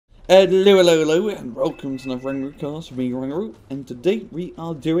Hello, and welcome to another Rangercast with me, Rangaroo, and today we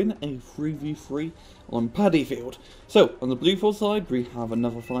are doing a 3v3 on Paddy field. So, on the Blufor side, we have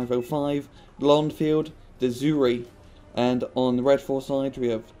another 505, Lonfield, Deuzerre, and on the Redfor side, we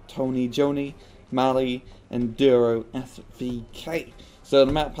have tonigoni, Mali, and DuroSVK. So, on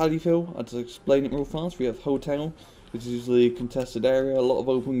the map Paddy field, I'll just explain it real fast. We have Hotel, which is usually a contested area, a lot of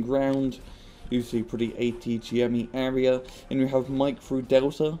open ground, usually pretty ATGM-y area, and we have Mike through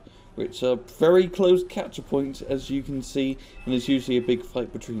Delta, which are very close capture points, as you can see, and there's usually a big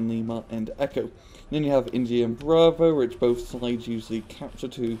fight between Lima and Echo. And then you have India and Bravo, which both sides usually capture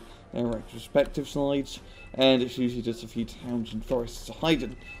to their respective sides, and it's usually just a few towns and forests to hide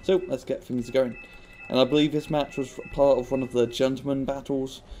in. So let's get things going. And I believe this match was part of one of the gentleman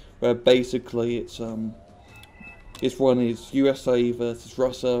battles, where basically this one is USA versus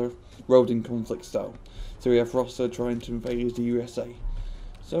Russia, rolling conflict style. So we have Russia trying to invade the USA.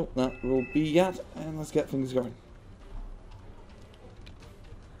 So that will be it, and let's get things going.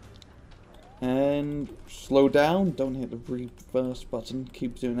 And slow down, don't hit the reverse button,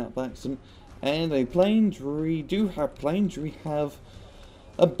 keep doing that by accident. And a planes, we do have planes, we have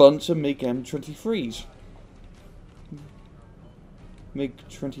a bunch of MiG M23s. MiG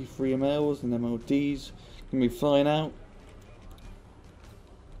 23 MLs and MLDs can be flying out.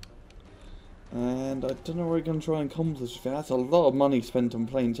 And I don't know what we're going to try and accomplish with that. That's a lot of money spent on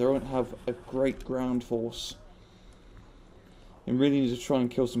planes. I won't have a great ground force. I really need to try and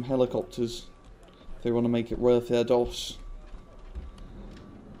kill some helicopters if they want to make it worth their DOS.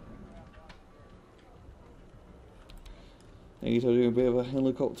 I need to do a bit of a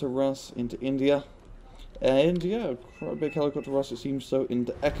helicopter rush into India. And yeah, quite a big helicopter rush it seems so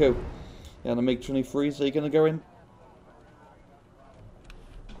into Echo. Yeah, and the MiG-23s, are you going to go in?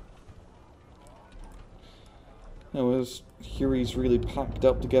 Now as Huey's really packed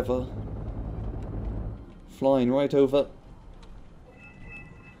up together, flying right over.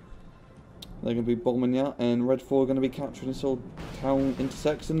 They're going to be bombing you, and Redfor are going to be capturing this old town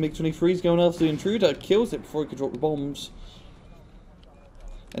intersection. MiG-23's going after the intruder, kills it before he could drop the bombs.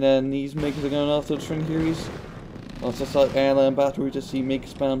 And then these MiGs are going after the Twin Hueys. Oh, it's just like airline battle, we just see MiG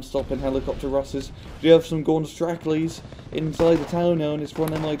spam stopping helicopter rushes. We have some Gorn Strackleys inside the town now, and it's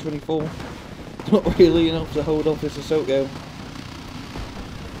one Mi-24. Not really enough to hold off this assault go.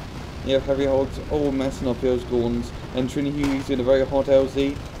 You have heavy hogs all messing up those Gorns, and Trini Hueys in a very hot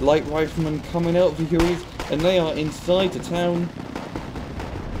LZ. Light riflemen coming out of the Hueys, and they are inside the town.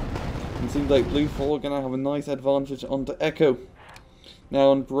 It seems like Blufor are going to have a nice advantage onto Echo. Now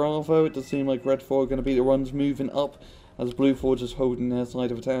on Bravo, it does seem like Redfor are going to be the ones moving up, as Blufor just holding their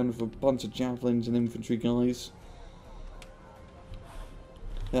side of the town with a bunch of javelins and infantry guys.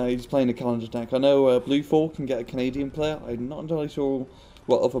 Yeah, he's playing a calendar deck. I know Blufor can get a Canadian player. I'm not entirely sure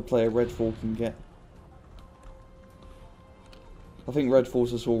what other player Redfor can get. I think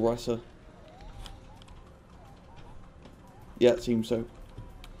Redfor's just all Russia. Yeah, it seems so.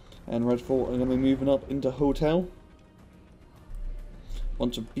 And Redfor are going to be moving up into Hotel.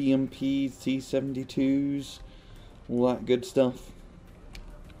 Bunch of BMPs, T-72s, all that good stuff.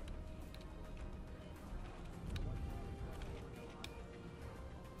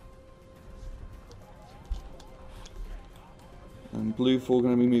 And Blufor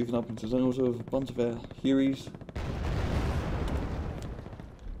going to be moving up into Delta with a bunch of their Hueys.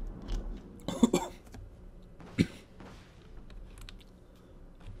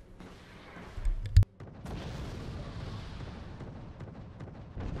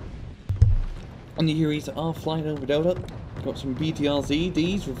 And the Hueys are flying over Delta. Got some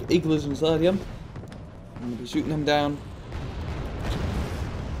BTRZDs with igloos inside them. I'm going to be shooting them down.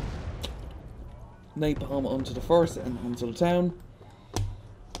 Napalm onto the forest and onto the town.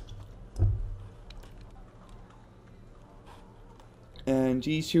 And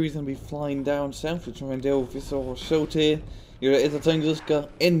these Hueys going to be flying down south to try and deal with this sort of assault here. There is a Tunguska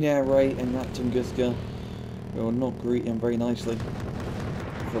in the array, and that Tunguska will not greet him very nicely.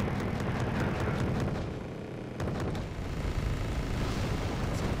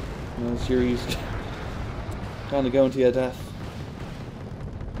 Those Hueys kind of going to your death.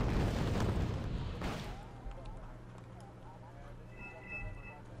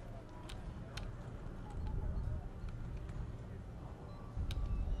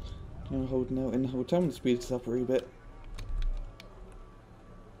 Now holding out in the hotel to speed this up a wee bit.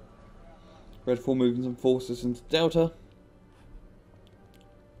 Redfor moving some forces into Delta.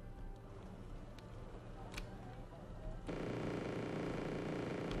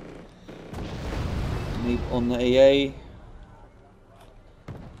 On the AA.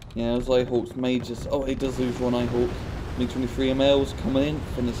 Yeah, those Eyehawks may just... Oh, he does lose one Eyehawk. MiG-23 MLs coming in,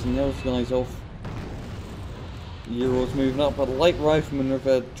 finishing those guys off. Euros moving up, but light riflemen with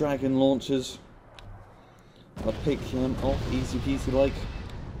their Dragon launchers. I'll pick them off, easy peasy like.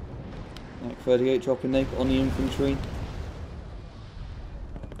 Mac 38 dropping naked on the infantry.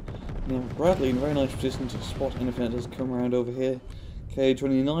 Now Bradley in a very nice position to spot anything that does come around over here.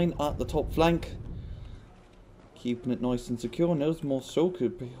 K29 at the top flank. Keeping it nice and secure. And those more so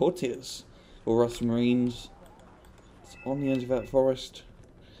could be Huttiers or Russian Marines. It's on the edge of that forest.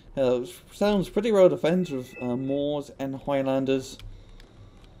 Sounds pretty well defended with Moors and Highlanders.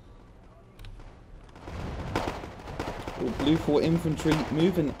 Blufor infantry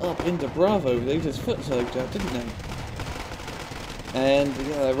moving up into Bravo. They just foot surged out, didn't they? And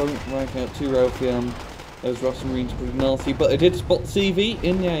yeah, they won't rank out too well for those Russian Marines pretty nasty. But they did spot CV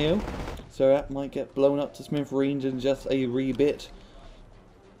in the AO, so that might get blown up to smithereens in just a wee bit.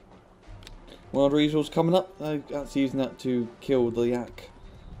 Wild Resource coming up. That's using that to kill the yak.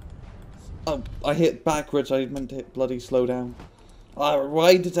 Oh, I hit backwards. I meant to hit bloody slow down.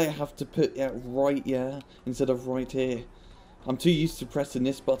 Why did I have to put right instead of right here? I'm too used to pressing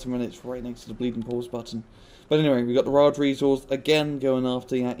this button when it's right next to the bleeding pause button. But anyway, we got the Wild Resource again going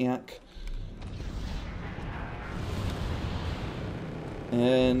after yak.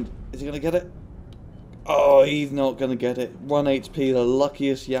 And is he going to get it? Oh, he's not going to get it. 1 HP, the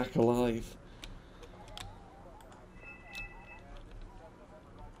luckiest yak alive.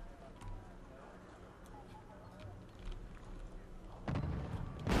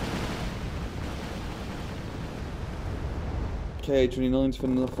 K29's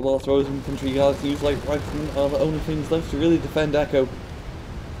finishing off the last rows of infantry guys. Use like riflemen are the only things left to really defend Echo.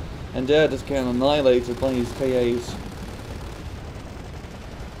 And they're just getting annihilated by his KAs.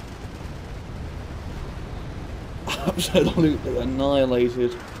 Absolutely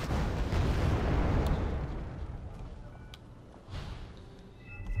annihilated.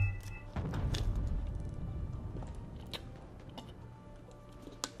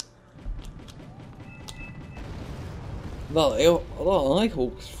 No, a lot of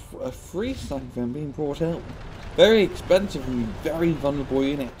Nighthawks, a free stack of them being brought out. Very expensive and very vulnerable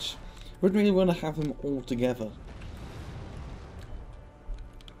units. Wouldn't really want to have them all together.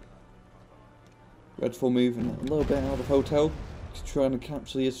 Redfor moving a little bit out of hotel. He's trying to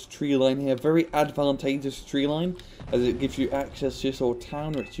capture this tree line here. Very advantageous tree line, as it gives you access to this old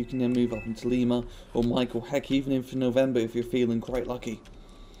town, which you can then move up into Lima or Michael, heck, even in for November if you're feeling quite lucky.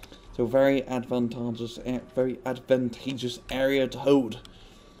 So very advantageous area to hold.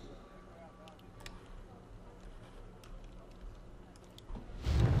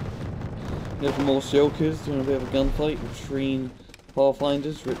 There's more Shulkers doing a bit of a gunfight between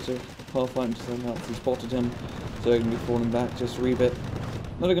Pathfinders, which Pathfinders have actually spotted him, so they're going to be falling back just a wee bit.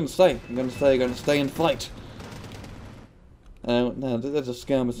 No, they're going to stay. They're going to stay and fight. No, they're just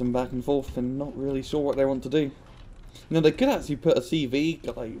skirmishing back and forth and not really sure what they want to do. Now they could actually put a CV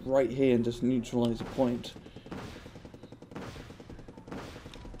like right here and just neutralise a point.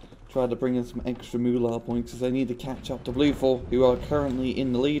 Try to bring in some extra moolah points as they need to catch up to Blufor, who are currently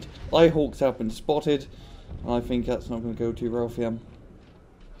in the lead. Hawks have been spotted. I think that's not going to go too well for them.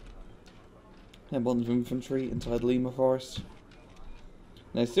 A bunch of infantry inside Lima Forest.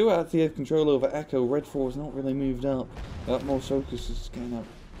 Now still actually have control over Echo. Redfor has not really moved up. More focus is getting up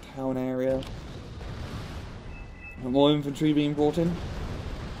town area. More infantry being brought in.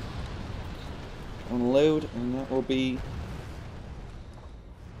 Unload, and that will be...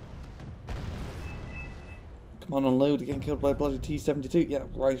 Come on, unload, getting killed by a bloody T-72. Yeah,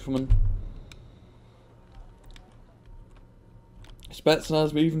 rifleman.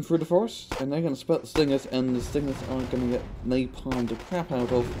 Spetsnaz moving through the forest, and they're going to spot the Stingers, and the Stingers are going to get napalmed the crap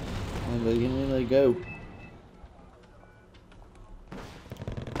out of. And there they go.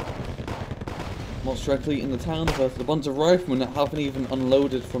 More directly in the town versus a bunch of riflemen that haven't even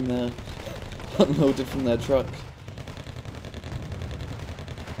unloaded from their truck.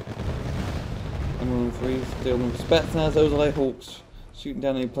 And 1-3 dealing with Spetsnaz, those are Hawks shooting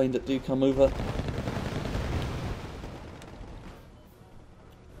down any planes that do come over.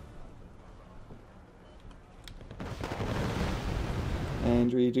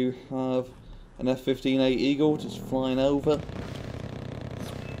 And we do have an F-15A Eagle just flying over.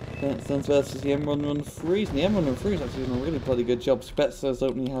 Spetsnaz versus the M113s, and the M113s actually doing a really bloody good job. Spetsnaz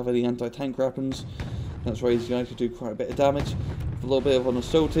don't really have any anti-tank weapons. That's why these guys could do quite a bit of damage. A little bit of an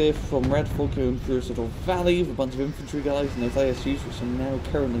assault here from Redfor going through a sort of valley with a bunch of infantry guys and those ASUs, which are now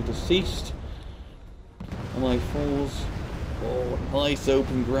currently deceased. MI4s, oh, nice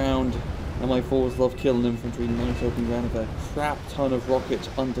open ground. MI4s love killing infantry, nice open ground with a crap ton of rockets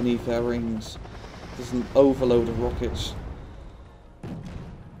underneath their rings. There's an overload of rockets.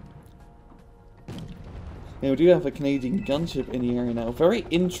 Now we do have a Canadian gunship in the area now. Very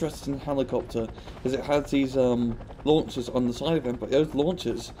interesting helicopter, because it has these launchers on the side of them, but those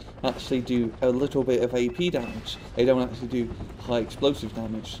launchers actually do a little bit of AP damage. They don't actually do high explosive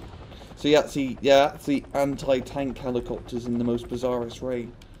damage. So you actually, anti-tank helicopters in the most bizarrest way.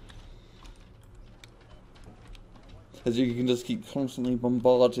 As you can just keep constantly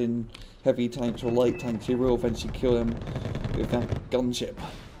bombarding heavy tanks or light tanks, you will eventually kill them with that gunship.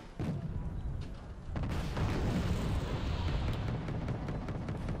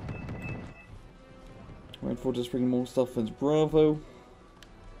 Redfor just bringing more stuff as Bravo.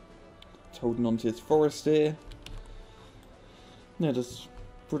 It's holding on to his forest here. Yeah, just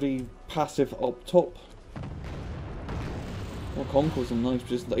pretty passive up top. Well, Concourse in nice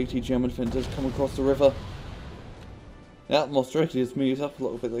position. The AT German defenders come across the river. Yeah, most directly has moved up a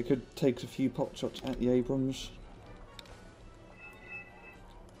little bit. They could take a few pot shots at the Abrams.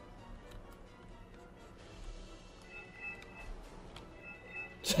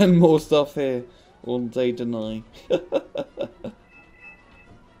 Ten more stuff here. All day deny.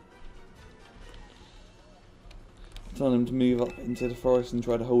 Tell them to move up into the forest and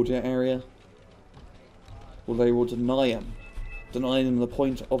try to hold your area. Or they will deny him. Deny them the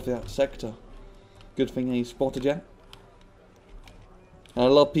point of that sector. Good thing they spotted you. And I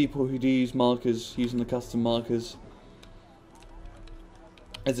love people who do use markers, using the custom markers.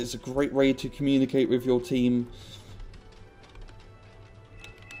 As it's a great way to communicate with your team.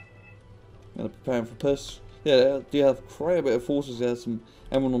 Preparing for push. Yeah, do you have quite a bit of forces there, some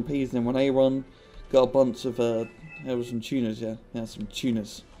M1Ps and M1A run. Got a bunch of, there was some tuners, yeah. Yeah, some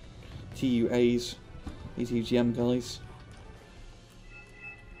tuners. TUAs. ETGM guys.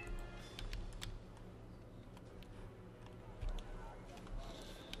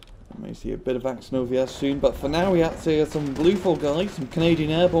 I may see a bit of action over here soon, but for now we actually have some Blufor guys, some Canadian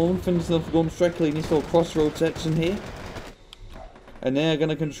Airborne, finishing off going strictly in this little crossroad section here. And they're going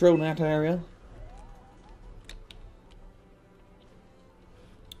to control that area.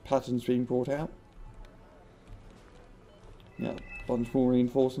 Patterns being brought out. Yeah, bunch more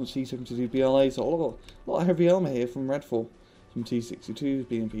reinforcements, C-72 BLAs, a lot of heavy armour here from Redfor. Some T-62s,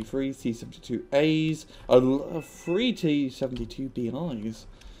 BMP-3s, T-72As, a lot of 3 T-72 BIs.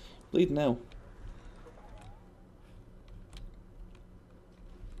 Bleeding now.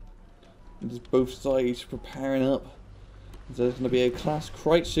 And just both sides preparing up. So there's going to be a clash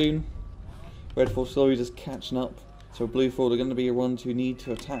quite soon. Redfor slowly just catching up. So Blufor are going to be the ones who need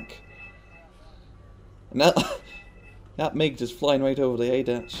to attack. And that MiG just flying right over the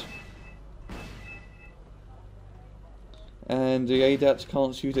ADATS. And the ADATS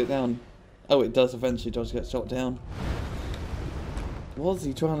can't shoot it down. Oh, it does eventually, does get shot down. What was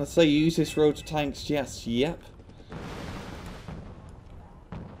he trying to say? Use this road to tanks? Yes, yep.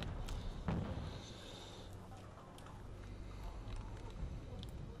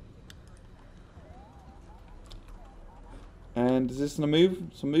 And is this some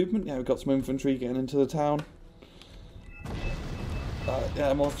movement? Yeah, we've got some infantry getting into the town.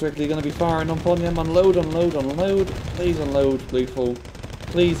 Yeah, most strictly going to be firing upon them. Unload, unload, unload. Please unload, Blufor.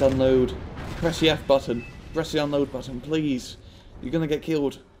 Please unload. Press the F button. Press the unload button, please. You're going to get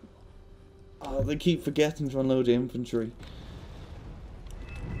killed. They keep forgetting to unload the infantry.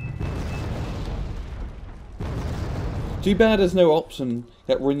 Too bad there's no option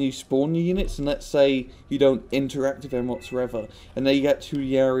that when you spawn your units, and let's say you don't interact with them whatsoever, and they get to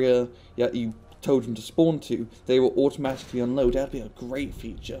the area that you told them to spawn to, they will automatically unload. That'd be a great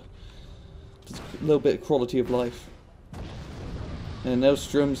feature. Just a little bit of quality of life. And those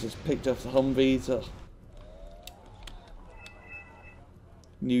Strums has picked up the Humvees.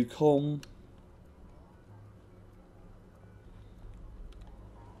 New comm.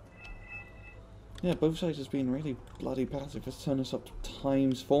 Yeah, both sides has been really bloody passive. Let's turn this up to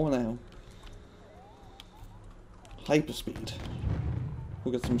 ×4 now. Hyperspeed.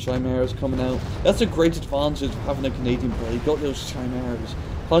 We'll get some Chimeras coming out. That's a great advantage of having a Canadian player. You got those Chimeras.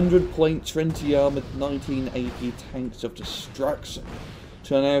 100-point, 20 armored, 19 AP tanks of destruction.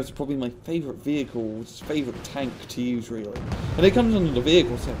 Chimeras is probably my favourite vehicle, favourite tank to use really. And it comes under the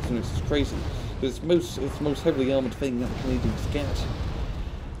vehicle section, which is crazy. Because it's the most heavily armoured thing that the Canadians get.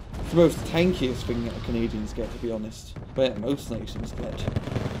 It's the most tankiest thing that the Canadians get, to be honest. But yeah, most nations get.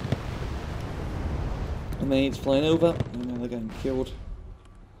 And then it's flying over, and then they're getting killed.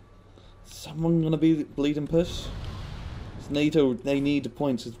 Someone gonna be bleeding push? It's NATO, they need the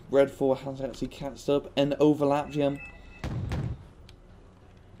points, as Redfor has actually catched up and overlapped him.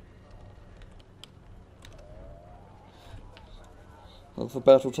 Well, for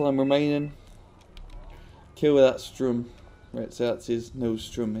battle time remaining. Kill that strum. Right, so that's his no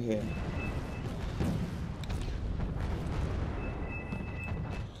strum here.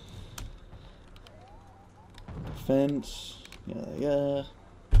 Defense. Yeah.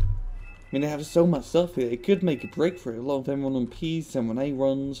 I mean, they have so much stuff here. It could make a breakthrough. A lot of them run on P's, some on A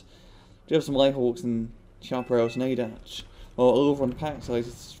runs. Do have some Lighthawks and Sharp Rails and A-Datch. Or over on the pack side,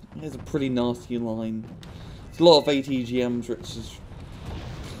 it's a pretty nasty line. It's a lot of ATGMs, which is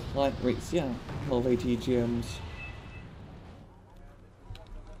like rates, yeah, a lot of ATGMs.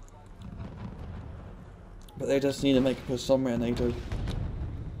 But they just need to make a push somewhere, NATO.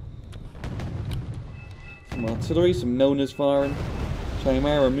 Some artillery, some Nonas firing.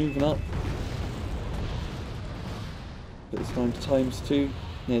 Chimera moving up. But this time to ×2.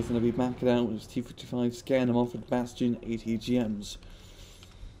 There's going to be backing out with T-55 scaring them off with Bastion ATGMs.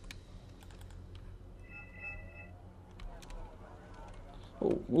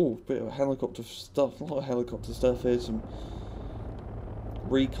 Oh, bit of helicopter stuff. A lot of helicopter stuff here. Some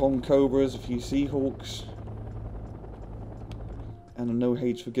Recon Cobras, a few Seahawks. And a no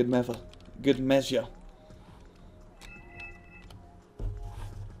H for good measure.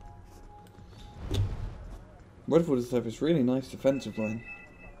 Redfor does have this really nice defensive line.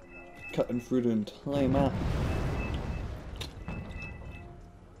 Cutting through the entire map.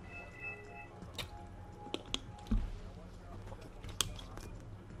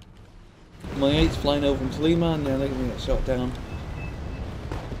 My 8's flying over into Lima and they're going to get shot down.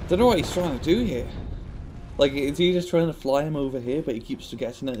 Don't know what he's trying to do here. Like, is he just trying to fly him over here, but he keeps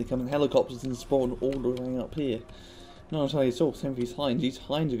forgetting that they come in helicopters and spawn all the way up here. No, I'll tell you, so same for these Hinds. These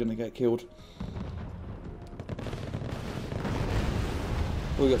Hinds are going to get killed.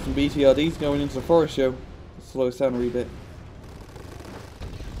 We've got some BTRDs going into the forest show. Slow us down a wee bit.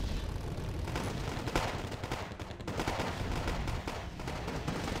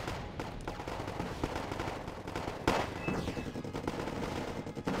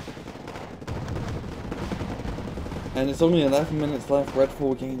 And it's only 11 minutes left.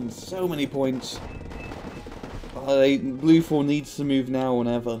 Redfor gaining so many points. Blufor needs to move now or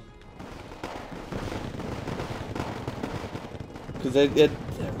never. Because they're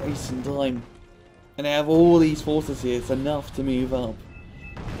racing time. And they have all these forces here. It's enough to move up.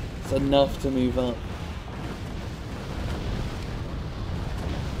 It's enough to move up.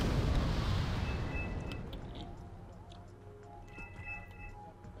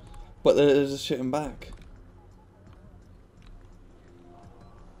 But they're just shitting back.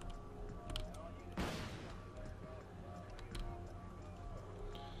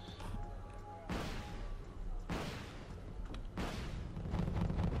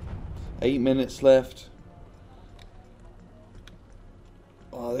 Eight minutes left.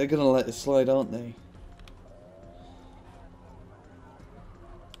 Oh, they're gonna let this slide, aren't they?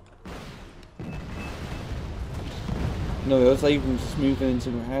 No, it was Abrams just moving into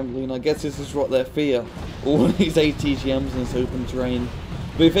the handling. I guess this is what they fear. All these ATGMs in this open terrain.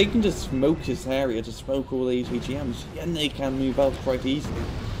 But if they can just smoke this area, just smoke all the ATGMs, then they can move out quite easily.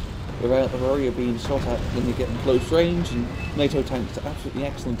 Without the worry of being shot at when they get in close range, and NATO tanks are absolutely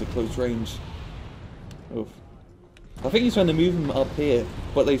excellent at close range. Oof. I think he's trying to move them up here,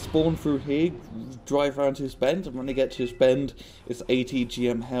 but they spawn through here, drive around to his bend, and when they get to his bend, it's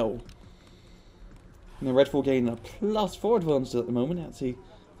ATGM hell. And the Redfor gaining a +4 advantage at the moment. Actually,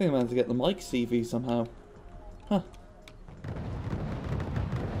 I think I managed to get the mic CV somehow. Huh.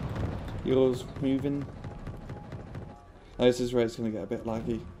 Yours moving. Oh, this is where it's going to get a bit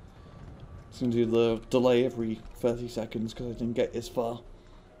laggy. It's going to do the delay every 30 seconds because I didn't get this far.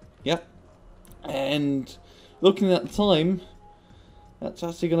 Yep. And looking at the time, that's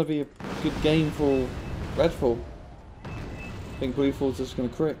actually going to be a good game for Redfor. I think Blufor's just going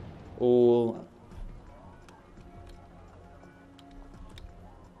to crit. Or...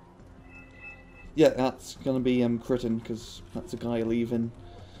 yeah, that's going to be critting because that's a guy leaving.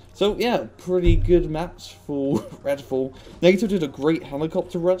 So yeah, pretty good maps for Redfor. NATO did a great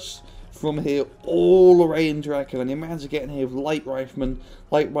helicopter rush from here all the way in Draco, and they managed to get in here with light riflemen.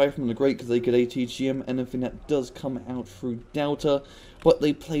 Light riflemen are great because they could ATGM anything that does come out through Delta, but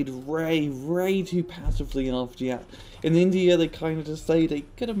they played way too passively after that. In India, they kind of just say they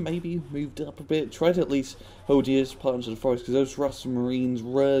could have maybe moved up a bit, tried to at least hold this part of the forest, because those Russian Marines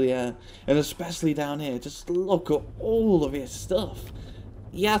really are, and especially down here, just look at all of this stuff.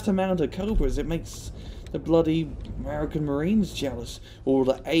 That amount of Cobras, it makes the bloody American Marines jealous. Or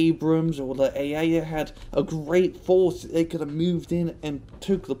the Abrams, or the AA had a great force. They could have moved in and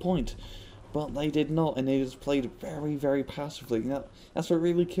took the point. but they did not, and they just played very, very passively. That's what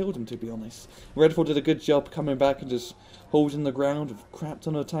really killed them, to be honest. Redfor did a good job coming back and just holding the ground with crap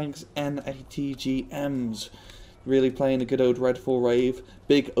ton of tanks and ATGMs. Really playing a good old Redfor wave,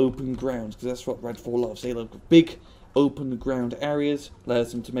 big open ground, because that's what Redfor loves. They love big open ground areas,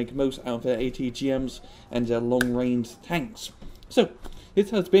 allows them to make most out of their ATGMs and their long-range tanks. So, this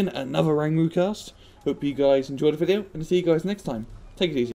has been another Rangroo cast. Hope you guys enjoyed the video, and see you guys next time. Take it easy.